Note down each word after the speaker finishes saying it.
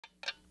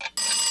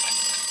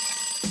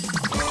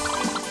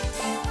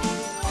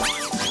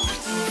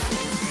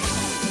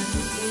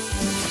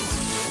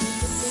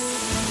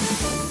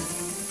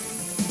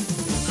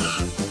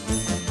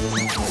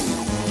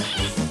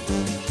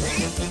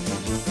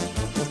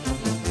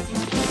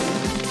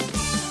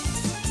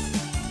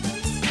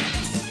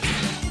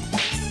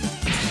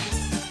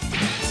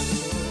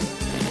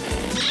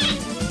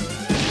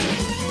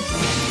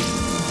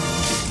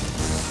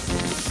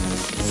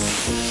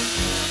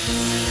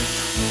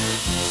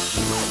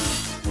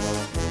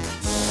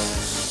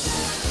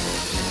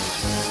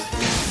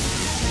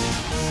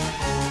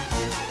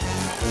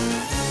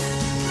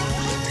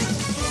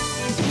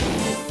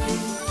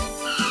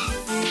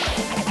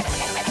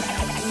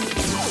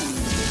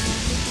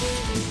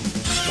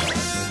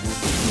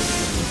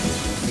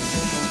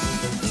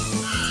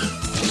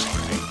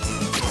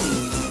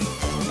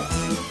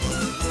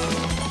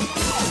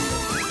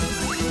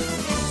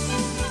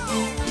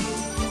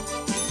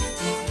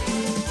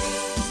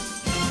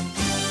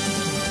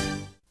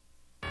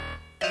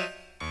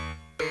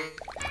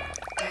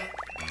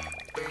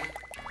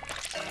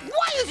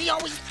He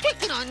always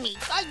picking on me.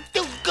 I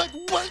do good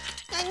work.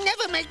 I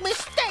never make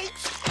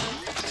mistakes.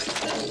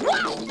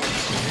 Whoa!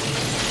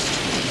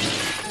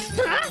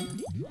 Huh?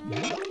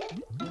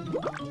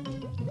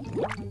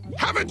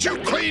 Haven't you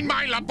cleaned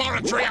my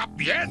laboratory up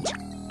yet?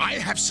 I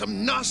have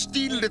some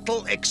nasty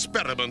little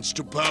experiments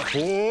to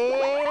perform.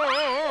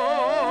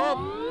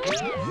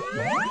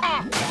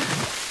 Ah.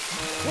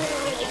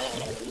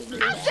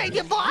 I'll save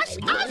you, boss.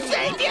 I'll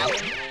save you.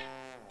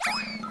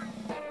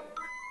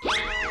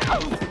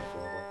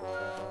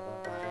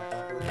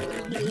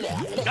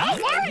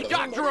 Don't worry,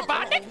 Dr.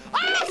 Robotnik.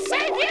 I'll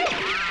save you.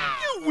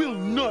 You will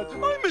not.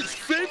 I'm his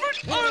favorite.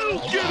 I'll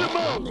get him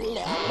out.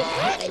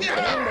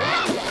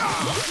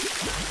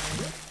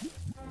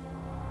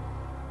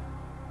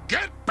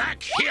 Get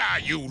back here,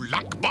 you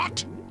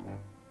luckbot!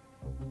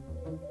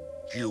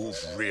 You've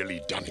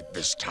really done it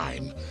this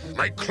time.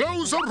 My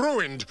clothes are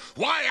ruined.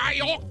 Why, I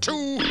ought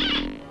to...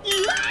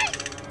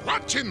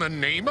 What in the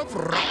name of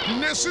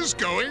rottenness is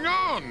going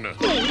on?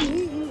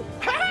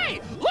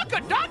 Hey, look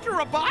at Dr.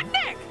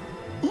 Robotnik.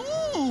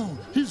 Ooh,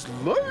 his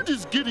lard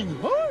is getting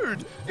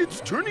hard. It's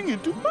turning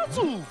into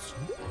muscles.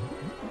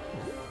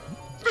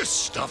 This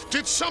stuff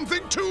did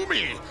something to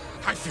me.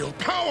 I feel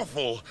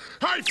powerful.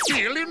 I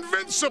feel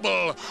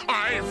invincible.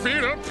 I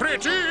feel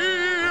pretty.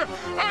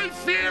 I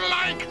feel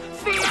like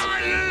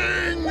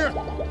flying.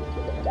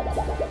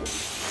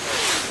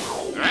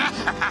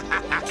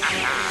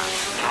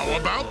 How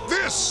about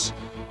this?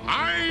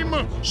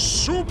 I'm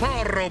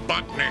Super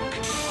Robotnik.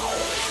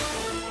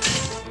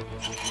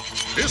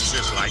 This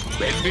is like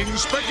bending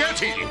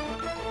spaghetti.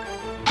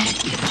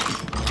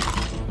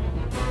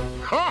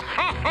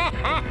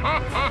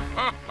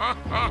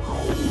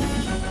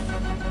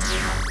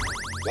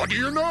 What do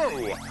you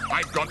know?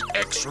 I've got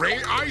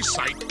X-ray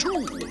eyesight,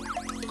 too.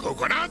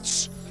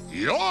 Coconuts,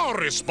 you're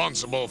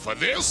responsible for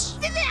this.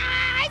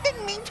 I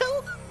didn't mean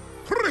to.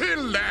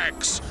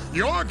 Relax.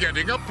 You're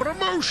getting a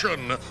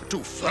promotion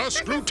to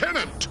First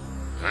Lieutenant.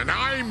 And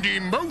I'm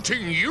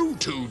demoting you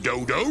two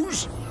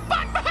dodos.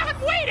 But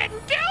we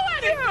didn't do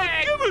anything.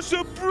 Yeah, give us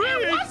a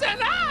break. It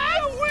wasn't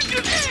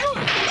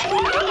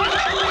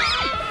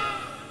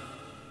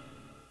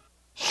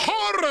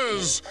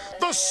Horrors!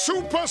 The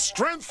super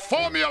strength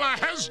formula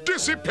has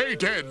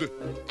dissipated.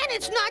 And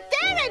it's not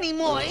there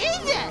anymore,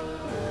 is it?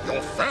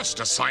 Your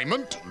first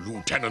assignment,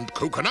 Lieutenant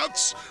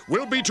Coconuts,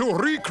 will be to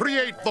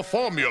recreate the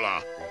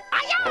formula.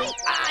 Aye, aye.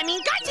 I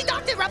mean, gotcha,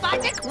 Dr.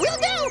 Robotnik. Will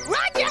do.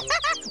 Roger.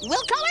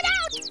 We'll call it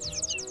out.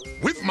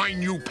 With my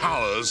new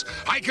powers,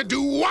 I can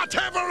do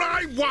whatever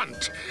I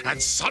want,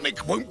 and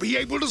Sonic won't be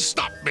able to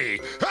stop me.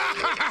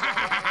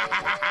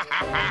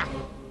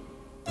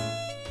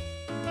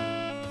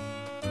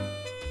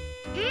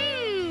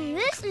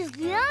 This is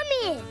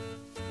yummy.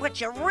 But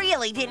you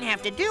really didn't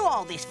have to do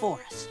all this for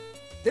us.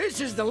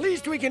 This is the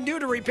least we can do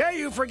to repay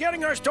you for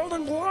getting our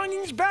stolen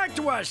belongings back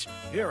to us.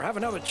 Here, have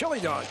another chili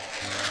dog.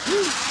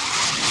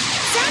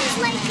 Sounds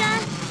like a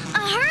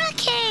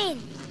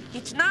hurricane.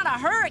 It's not a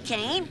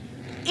hurricane.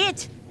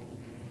 It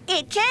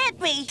can't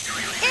be.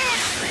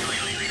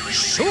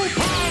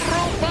 Super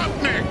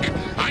Robotnik!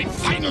 I'm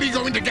finally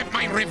going to get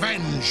my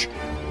revenge.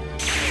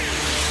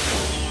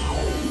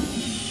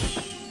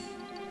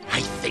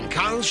 I think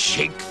I'll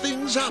shake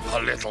things up a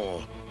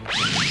little.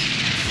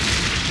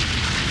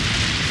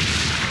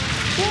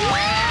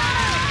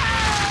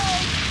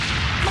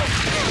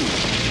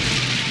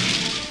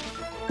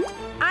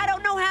 I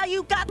don't know how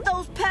you got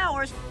those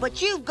powers,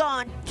 but you've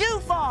gone too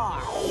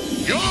far.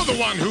 You're the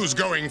one who's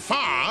going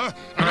far,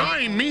 and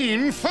I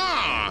mean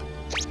far.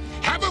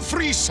 Have a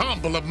free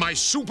sample of my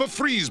super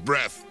freeze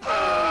breath.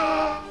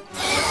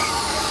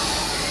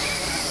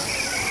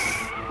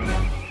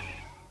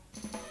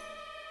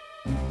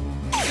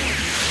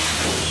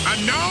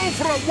 And now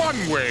for a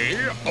one-way,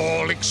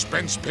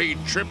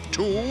 all-expense-paid trip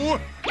to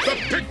the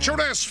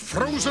picturesque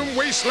frozen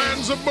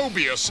wastelands of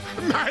Mobius,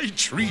 my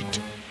treat.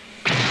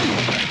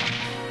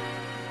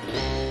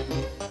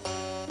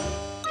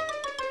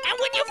 And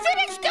when you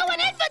finished doing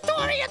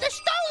inventory of the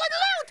stolen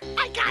loot.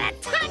 I got a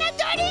ton of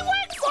dirty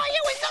work for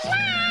you in the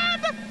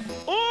lab.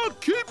 Oh,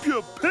 keep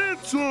your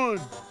pants on.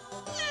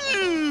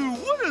 Ew,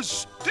 what a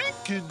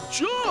stinking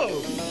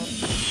job.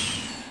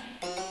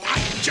 I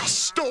just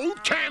stole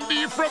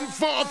candy from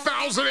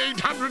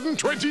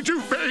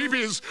 4,822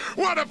 babies.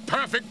 What a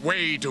perfect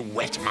way to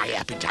whet my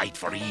appetite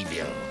for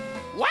evil.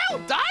 Well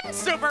done,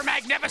 Super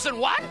Magnificent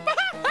One!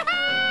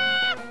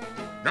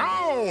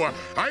 Now,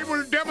 I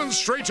will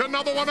demonstrate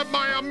another one of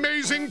my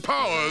amazing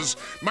powers,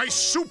 my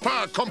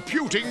super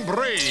computing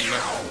brain.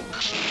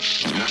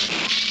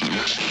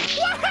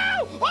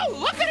 Woohoo! Oh,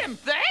 look at him,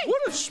 Thing!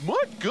 What a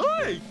smart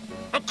guy.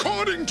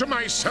 According to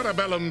my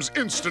cerebellum's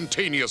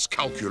instantaneous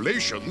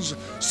calculations,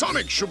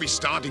 Sonic should be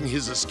starting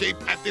his escape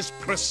at this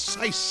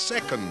precise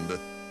second.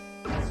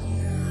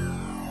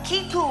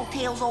 Keep cool,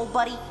 Tails, old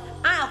buddy.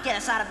 I'll get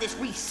us out of this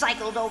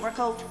recycled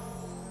overcoat.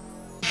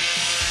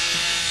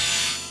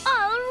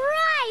 All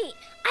right!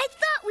 I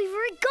thought we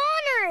were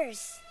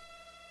goners.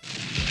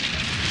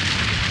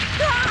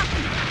 Ah!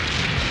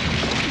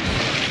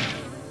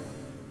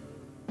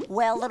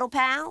 Well, little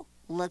pal,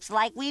 looks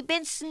like we've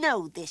been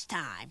snowed this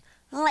time.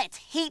 Let's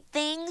heat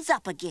things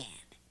up again.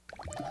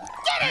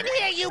 Get in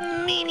here, you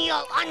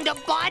menial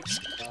underbutts.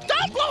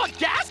 Don't blow a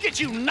gasket,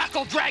 you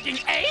knuckle-dragging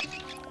ape!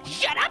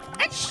 Shut up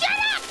and shut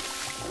up!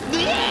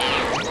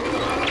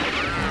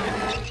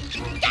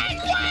 Get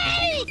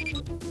away!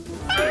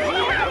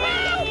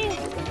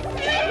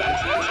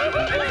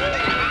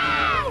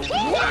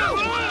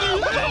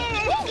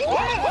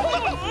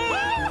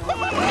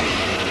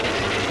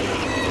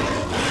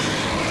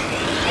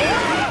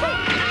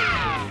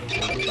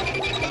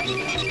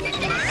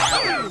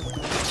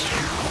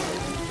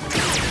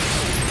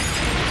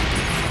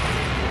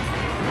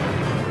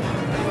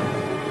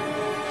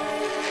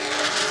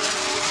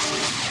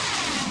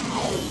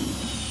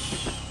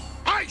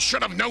 I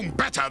should have known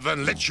better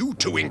than let you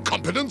two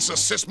incompetents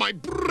assist my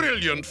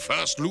brilliant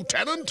first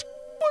lieutenant.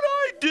 But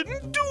I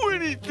didn't do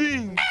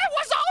anything. It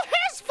was all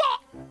his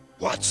fault!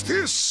 What's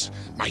this?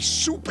 My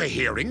super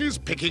hearing is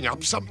picking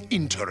up some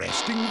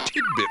interesting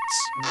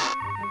tidbits.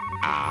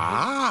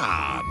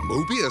 Ah,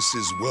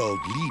 Mobius's world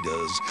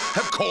leaders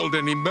have called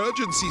an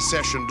emergency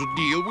session to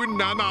deal with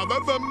none other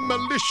than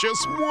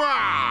malicious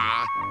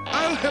moi.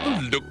 I'll have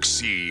a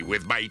look-see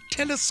with my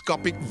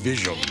telescopic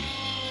vision.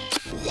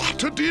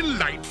 What a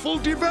delightful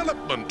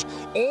development!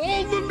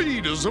 All the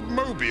leaders of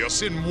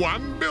Mobius in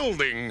one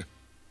building.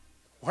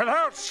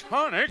 Without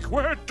Sonic,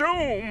 we're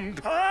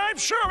doomed. I'm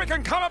sure we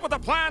can come up with a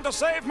plan to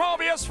save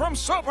Mobius from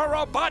Super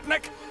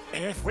Robotnik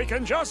if we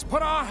can just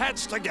put our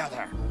heads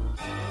together.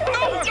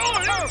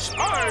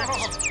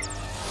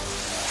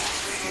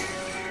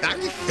 I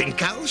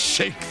think I'll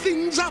shake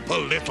things up a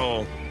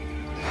little.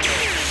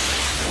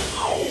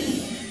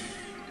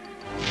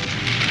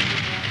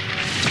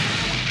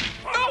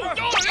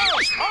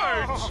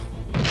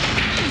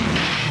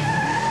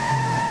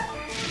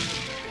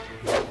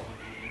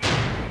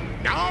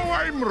 Now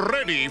I'm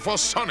ready for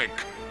Sonic.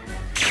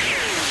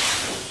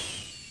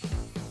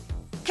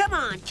 Come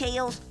on,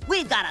 Tails.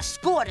 We've got a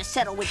score to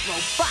settle with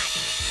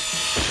Robotnik.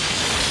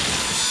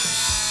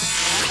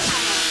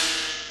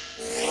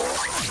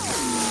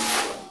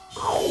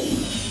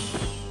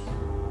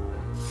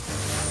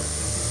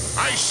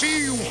 I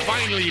see you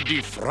finally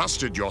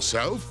defrosted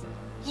yourself.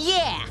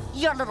 Yeah,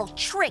 your little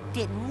trick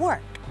didn't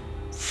work.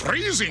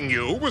 Freezing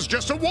you was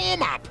just a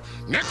warm-up.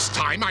 Next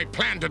time I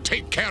plan to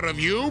take care of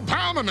you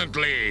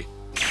permanently.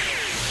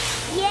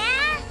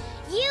 Yeah?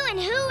 You and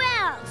who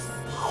else?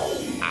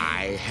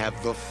 I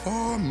have the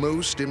four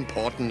most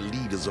important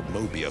leaders of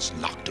Mobius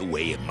locked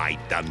away in my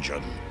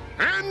dungeon.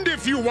 And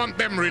if you want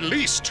them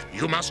released,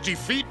 you must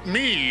defeat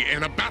me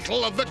in a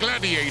battle of the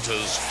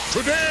gladiators.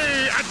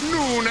 Today at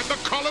noon at the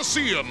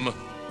Colosseum.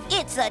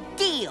 It's a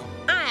deal.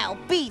 I'll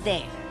be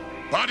there.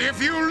 But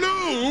if you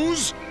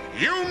lose,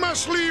 you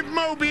must leave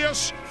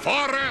Mobius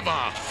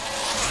forever.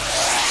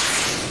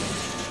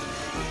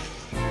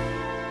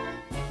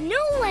 No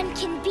one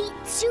can beat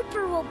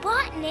Super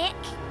Robotnik.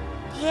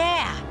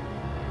 Yeah,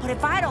 but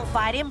if I don't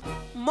fight him,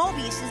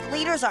 Mobius's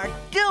leaders are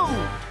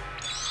doomed.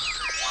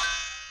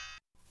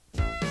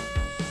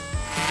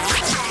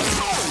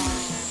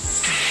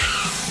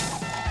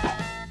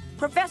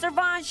 Professor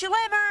von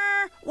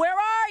Schlemmer, where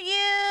are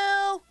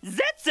you?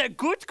 That's a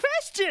good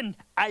question.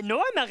 I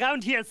know I'm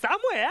around here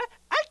somewhere.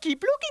 I'll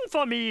keep looking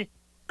for me.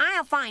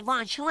 I'll find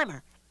von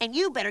Schlemmer, and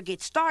you better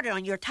get started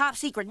on your top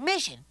secret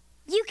mission.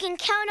 You can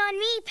count on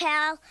me,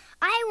 pal.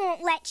 I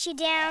won't let you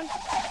down.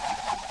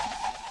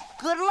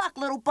 Good luck,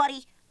 little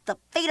buddy. The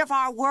fate of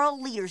our world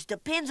leaders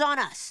depends on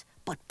us,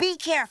 but be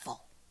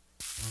careful.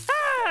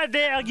 Ah,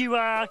 there you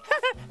are.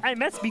 I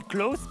must be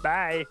close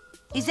by.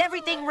 Is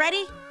everything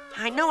ready?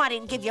 I know I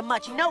didn't give you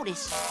much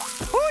notice.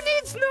 Who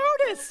needs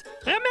notice?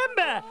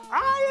 Remember,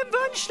 I am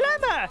von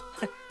Schlemmer.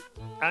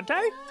 Aren't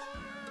I?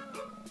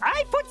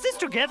 I put this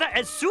together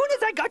as soon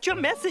as I got your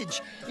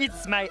message.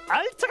 It's my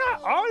ultra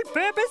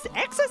all-purpose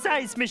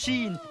exercise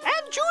machine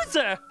and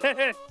juicer.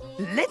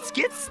 Let's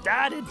get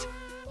started.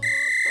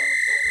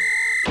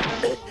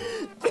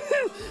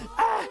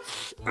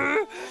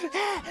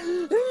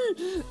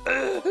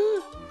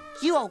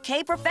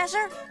 okay,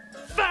 Professor?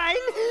 Fine.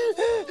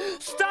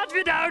 Start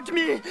without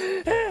me.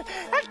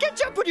 I'll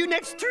catch up with you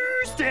next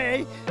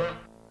Tuesday.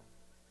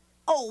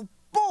 Oh,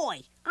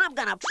 boy. I'm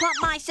gonna pump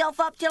myself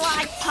up till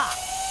I pop.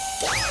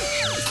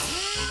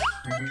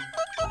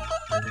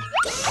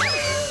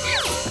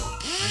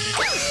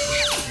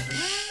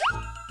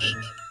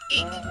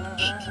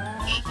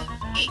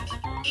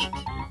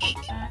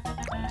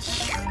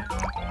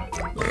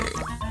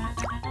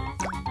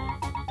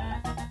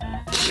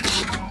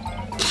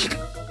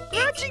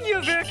 Watching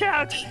you work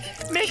out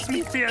makes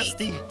me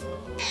thirsty.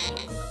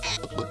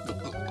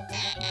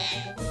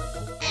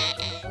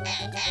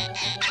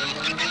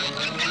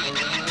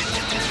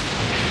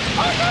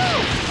 Oh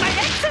no! My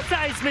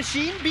exercise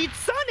machine beat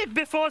Sonic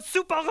before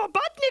Super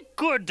Robotnik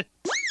could.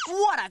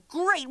 What a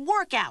great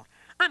workout!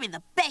 I'm in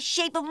the best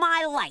shape of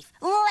my life.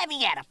 Let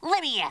me at him.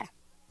 Let me at him.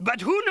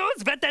 But who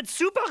knows what that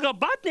Super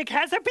Robotnik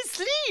has up his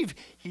sleeve?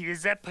 He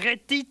is a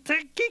pretty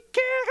tricky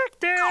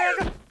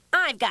character.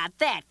 I've got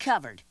that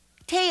covered.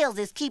 Tails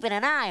is keeping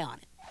an eye on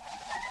it.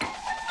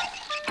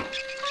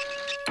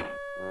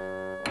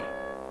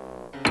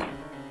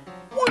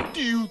 What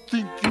do you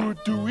think you're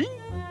doing?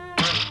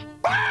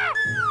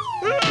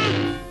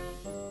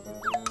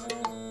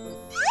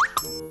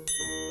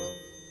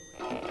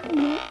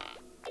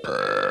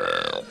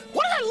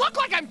 What does it look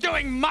like I'm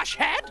doing,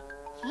 mushhead?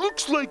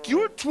 Looks like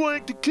you're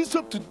trying to kiss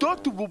up to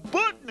Dr.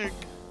 Robotnik.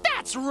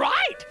 That's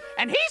right!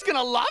 And he's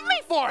gonna love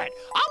me for it!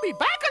 I'll be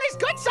back on his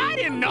good side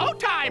in no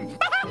time!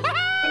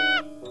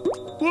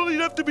 Well,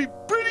 you'd have to be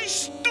pretty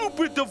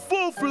stupid to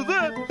fall for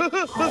that.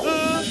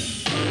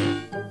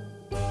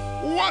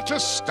 What a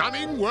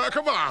stunning work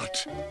of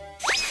art!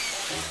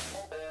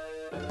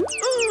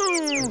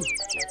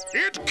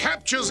 It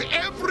captures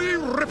every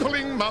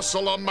rippling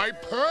muscle on my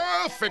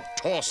perfect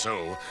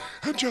torso.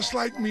 And just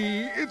like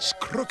me, it's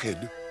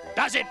crooked.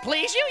 Does it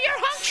please you, your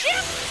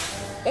hunkship?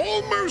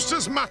 Almost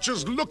as much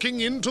as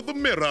looking into the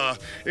mirror.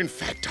 In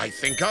fact, I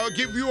think I'll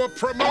give you a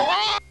promo.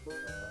 Ah!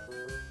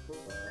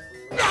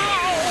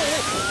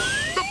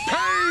 No! The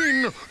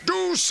pain!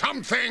 Do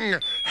something!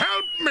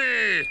 Help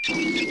me!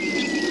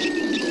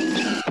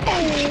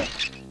 Oh!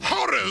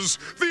 Horrors!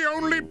 The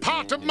only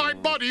part of my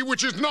body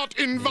which is not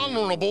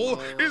invulnerable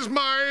is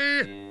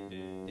my...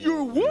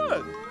 Your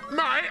what?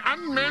 my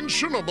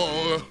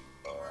unmentionable.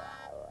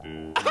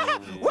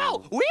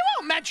 Well, we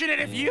won't mention it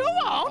if you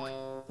won't.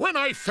 When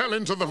I fell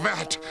into the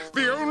vat,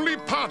 the only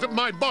part of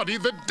my body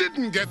that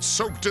didn't get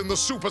soaked in the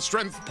super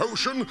strength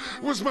potion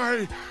was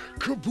my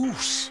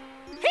caboose.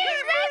 He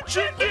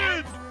mentioned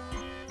it!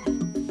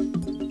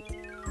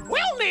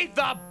 We'll need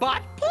the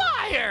butt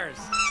pliers.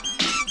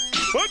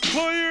 Butt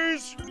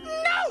pliers?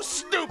 No,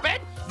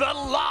 stupid! The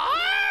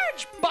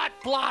large butt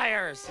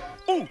pliers.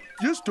 Oh,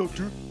 yes,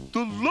 Doctor.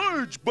 The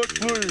large butt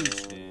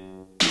pliers.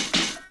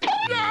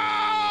 No!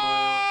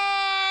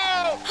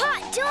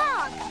 Hot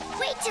dog!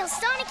 Wait till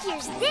Sonic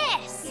hears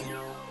this.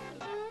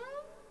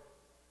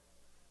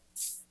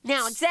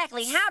 Now,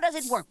 exactly how does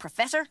it work,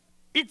 Professor?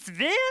 It's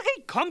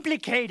very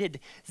complicated.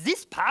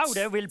 This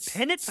powder will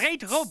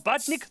penetrate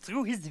Robotnik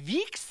through his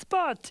weak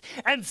spot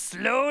and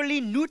slowly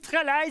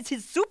neutralize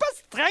his super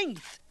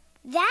strength.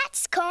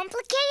 That's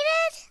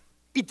complicated?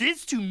 It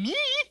is to me.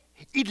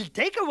 It'll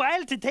take a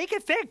while to take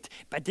effect,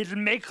 but it'll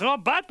make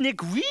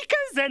Robotnik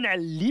weaker than a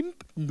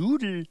limp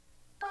noodle.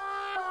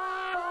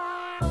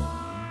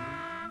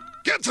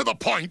 Get to the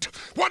point.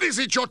 What is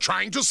it you're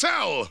trying to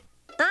sell?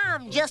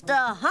 I'm just a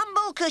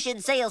humble cushion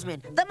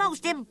salesman. The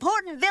most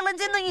important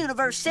villains in the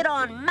universe sit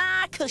on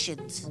my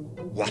cushions.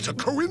 What a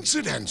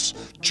coincidence.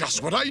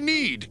 Just what I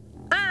need.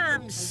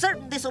 I'm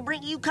certain this will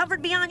bring you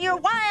comfort beyond your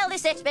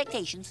wildest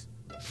expectations.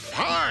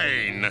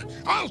 Fine.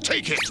 I'll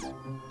take it.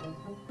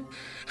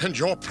 And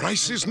your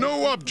price is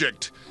no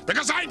object,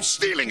 because I'm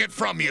stealing it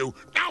from you.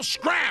 Now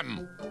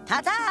scram!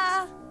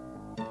 Ta-ta!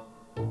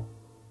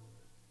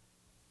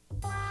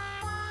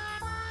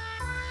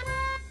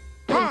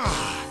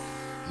 Ah,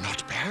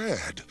 not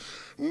bad.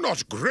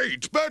 Not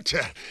great, but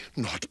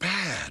not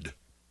bad.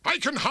 I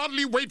can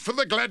hardly wait for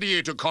the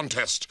gladiator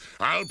contest.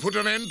 I'll put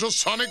an end to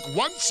Sonic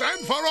once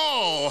and for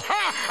all.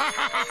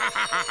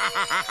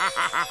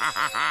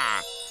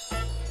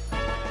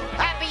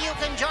 Happy you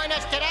can join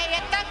us today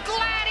at the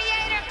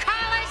Gladiator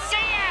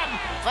Coliseum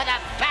for the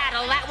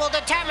battle that will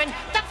determine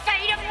the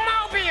fate of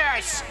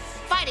Mobius.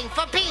 Fighting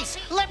for peace,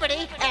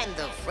 liberty, and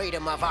the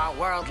freedom of our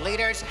world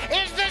leaders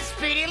is the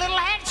speedy little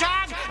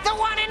hedgehog, the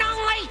one and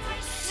only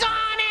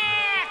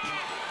Sonic!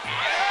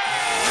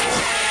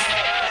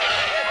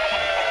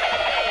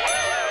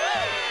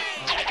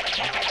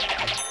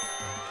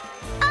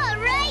 All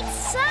right,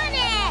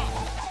 Sonic!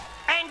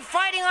 And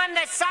fighting on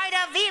the side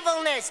of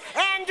evilness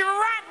and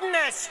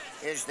rottenness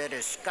is the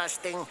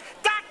disgusting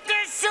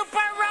Dr.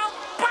 Super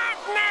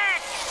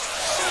Robotnik!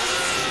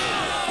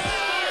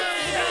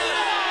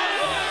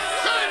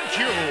 Thank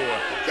you!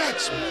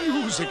 That's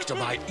music to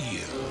my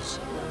ears.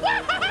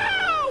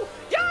 Woohoo!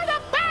 You're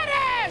the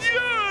baddest!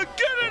 Yeah,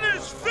 get in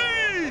his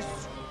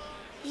face!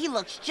 He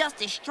looks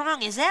just as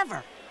strong as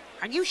ever.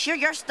 Are you sure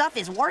your stuff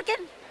is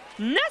working?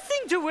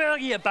 Nothing to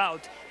worry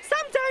about.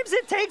 Sometimes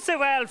it takes a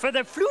while for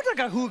the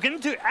Fluttergehoogen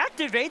to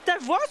activate the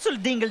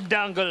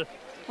Wursel-dingle-dongle.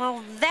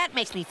 Well, that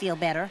makes me feel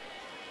better.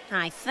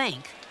 I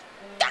think.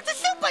 Dr.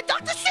 Super!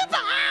 Dr. Super!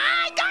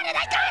 I got it!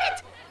 I got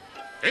it!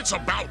 It's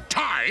about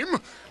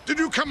time! Did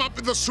you come up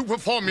with the super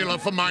formula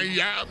for my,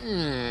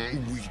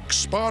 weak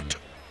spot?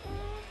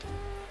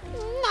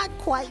 Not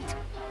quite.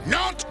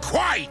 Not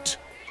quite!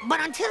 But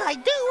until I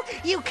do,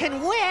 you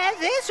can wear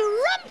this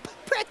rump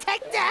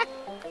protector.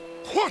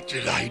 What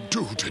did I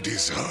do to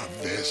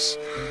deserve this?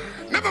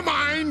 Never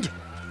mind!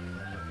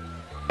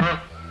 And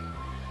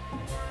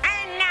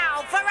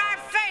now for our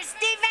first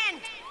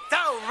event,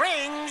 the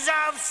Rings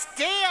of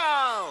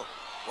Steel.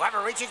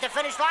 Whoever reaches the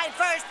finish line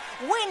first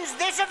wins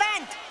this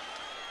event.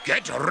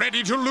 Get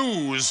ready to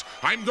lose.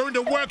 I'm going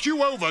to work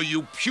you over,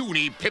 you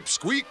puny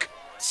pipsqueak.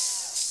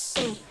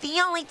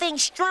 The only thing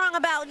strong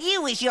about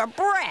you is your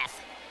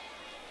breath.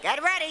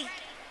 Get ready,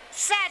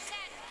 set,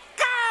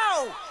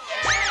 go!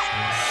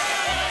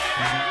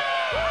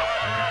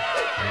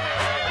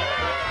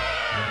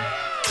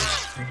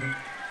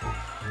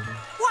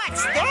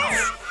 What's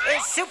this?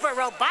 Is Super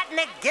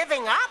Robotnik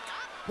giving up?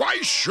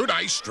 Why should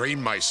I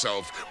strain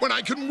myself when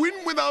I can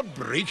win without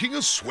breaking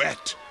a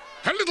sweat?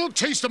 A little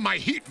taste of my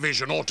heat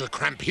vision ought to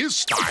cramp his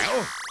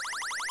style.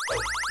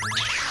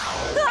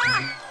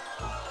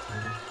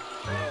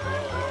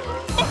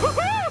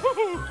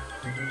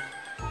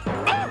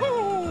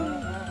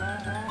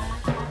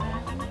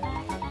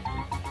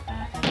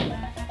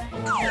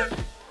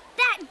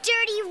 That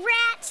dirty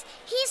rat!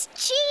 He's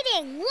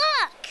cheating! Look!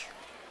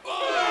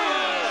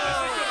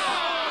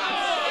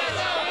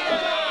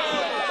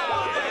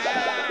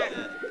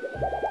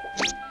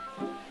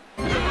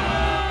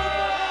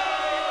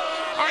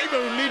 I've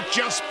only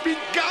just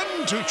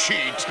begun to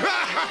cheat.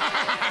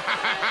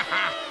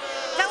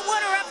 The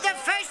winner of the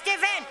first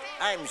event,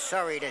 I'm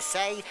sorry to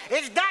say,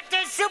 is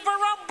Dr. Super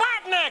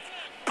Robotnik!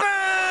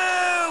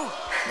 Boo!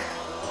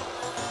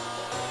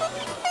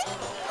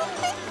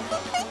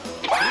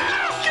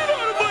 Get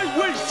out of my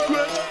way,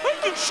 Scratch! I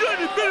can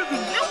shine it better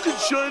than you can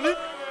shine it!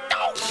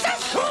 Oh,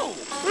 says who?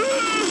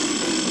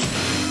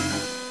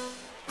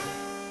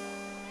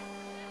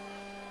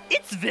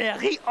 It's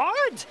very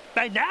odd.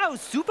 By now,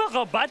 Super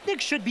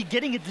Robotnik should be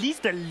getting at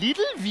least a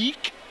little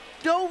weak.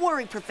 Don't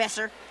worry,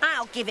 Professor.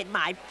 I'll give it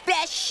my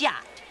best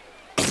shot.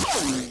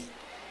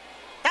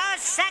 The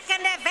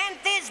second event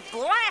is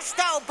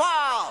Blasto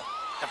Ball.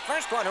 The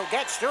first one who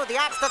gets through the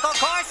obstacle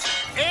course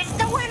is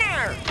the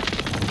winner.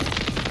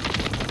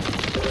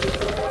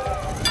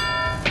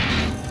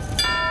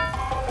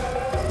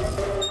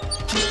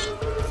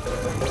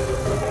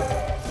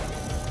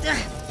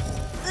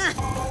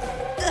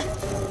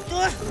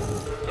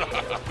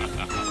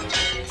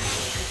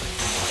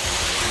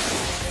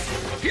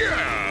 Here,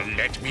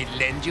 let me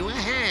lend you a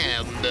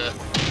hand.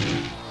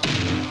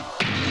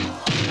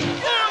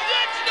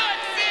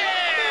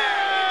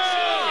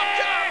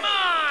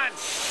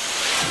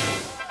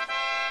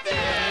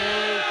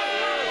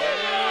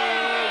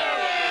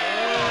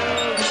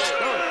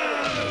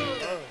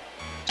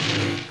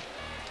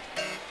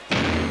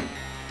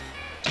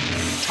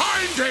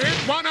 Time to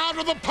hit one out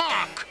of the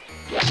park.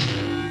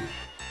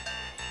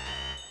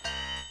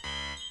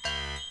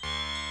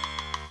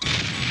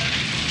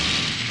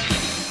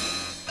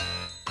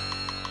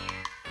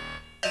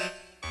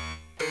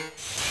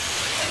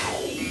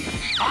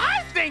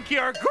 I think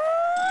you're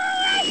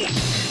great!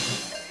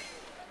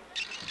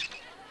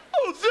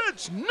 Oh,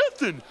 that's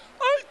nothing!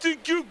 I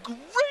think you're greater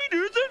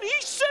than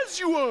he says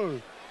you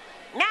are!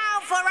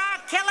 Now for our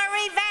killer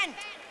event,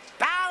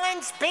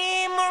 Balance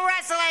Beam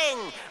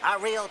Wrestling, a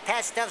real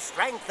test of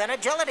strength and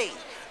agility.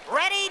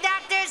 Ready,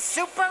 Dr.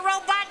 Super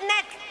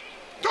Robotnik?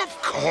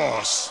 Of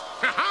course.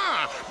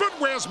 Ha-ha! But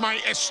where's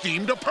my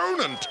esteemed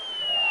opponent?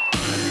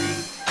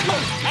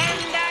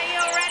 And are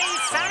you ready,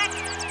 Sonic?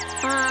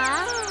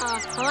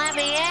 Let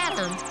me at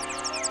him.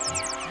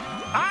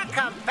 Our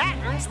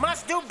combatants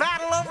must do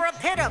battle over a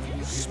pit of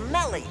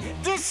smelly,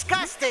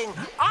 disgusting,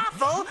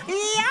 awful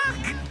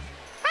yuck!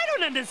 I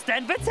don't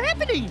understand what's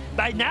happening.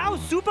 By now,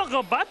 Super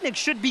Robotnik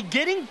should be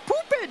getting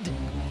pooped.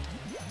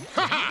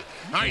 Ha-ha!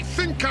 I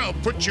think I'll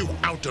put you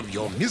out of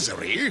your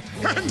misery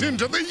and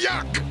into the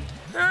yuck.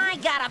 I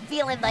got a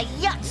feeling the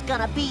yuck's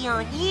gonna be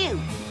on you.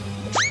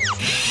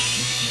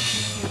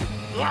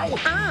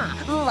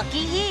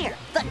 Looky here.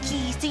 The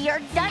keys to your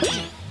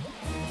dungeon.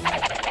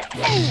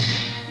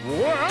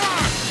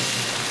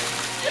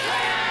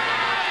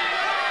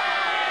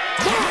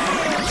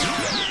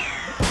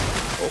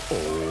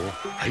 Uh-oh.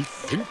 I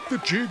think the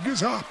jig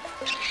is up.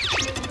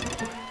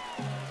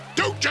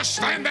 Don't just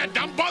stand there,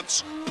 dumb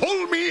butts.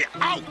 Pull me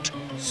out.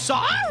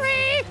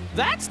 Sorry!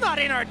 That's not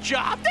in our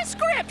job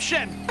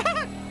description!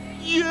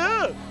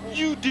 Yeah,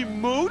 you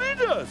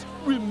demoted us,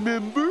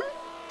 remember?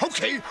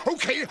 Okay,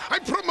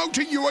 I'm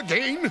promoting you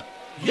again.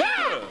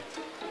 Yeah!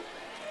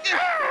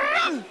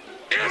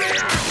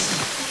 Idiots!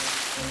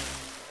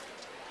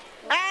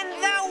 And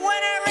the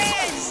winner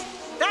is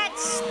that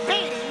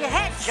speedy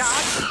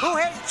Hedgehog who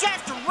has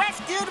just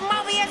rescued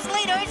Mobius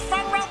leaders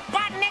from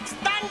Robotnik's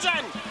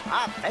dungeon.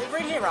 Our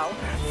favorite hero,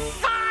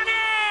 Sonic!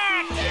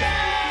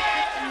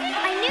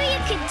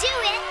 could do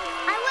it.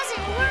 I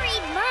wasn't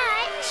worried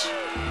much.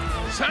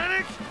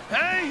 Sonic,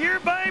 I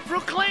hereby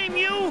proclaim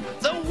you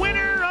the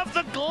winner of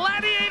the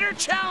Gladiator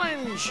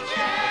Challenge!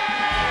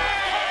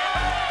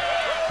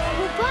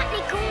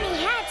 Robotnik only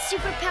had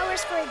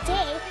superpowers for a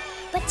day,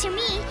 but to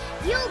me,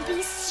 you'll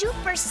be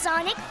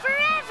supersonic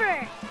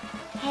forever.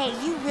 Hey,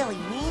 you really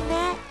mean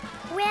that?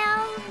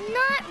 Well,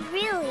 not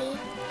really.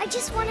 I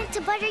just wanted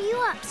to butter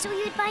you up so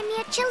you'd buy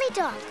me a chili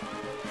dog.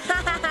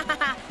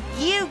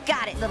 You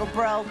got it, little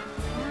bro.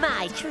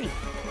 My treat.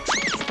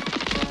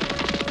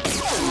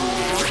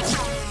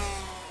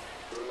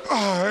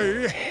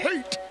 I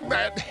hate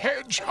that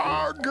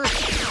hedgehog.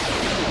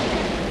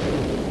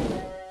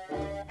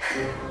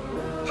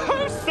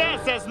 Who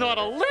says there's not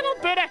a little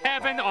bit of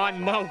heaven on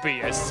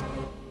Mobius?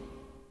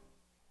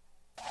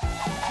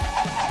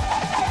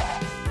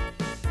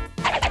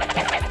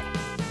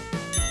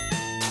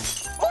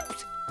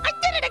 Oops! I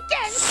did it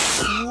again!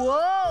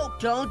 Whoa!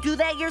 Don't do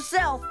that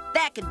yourself.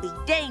 That could be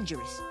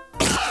dangerous.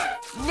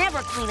 Never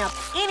clean up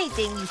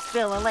anything you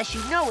spill unless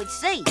you know it's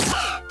safe.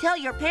 Tell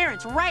your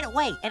parents right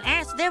away and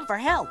ask them for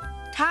help.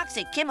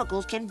 Toxic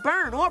chemicals can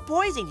burn or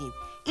poison you.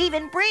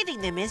 Even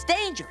breathing them is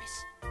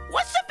dangerous.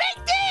 What's the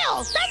big deal?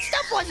 That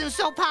stuff wasn't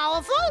so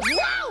powerful.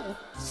 Whoa!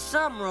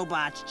 Some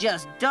robots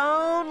just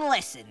don't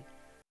listen.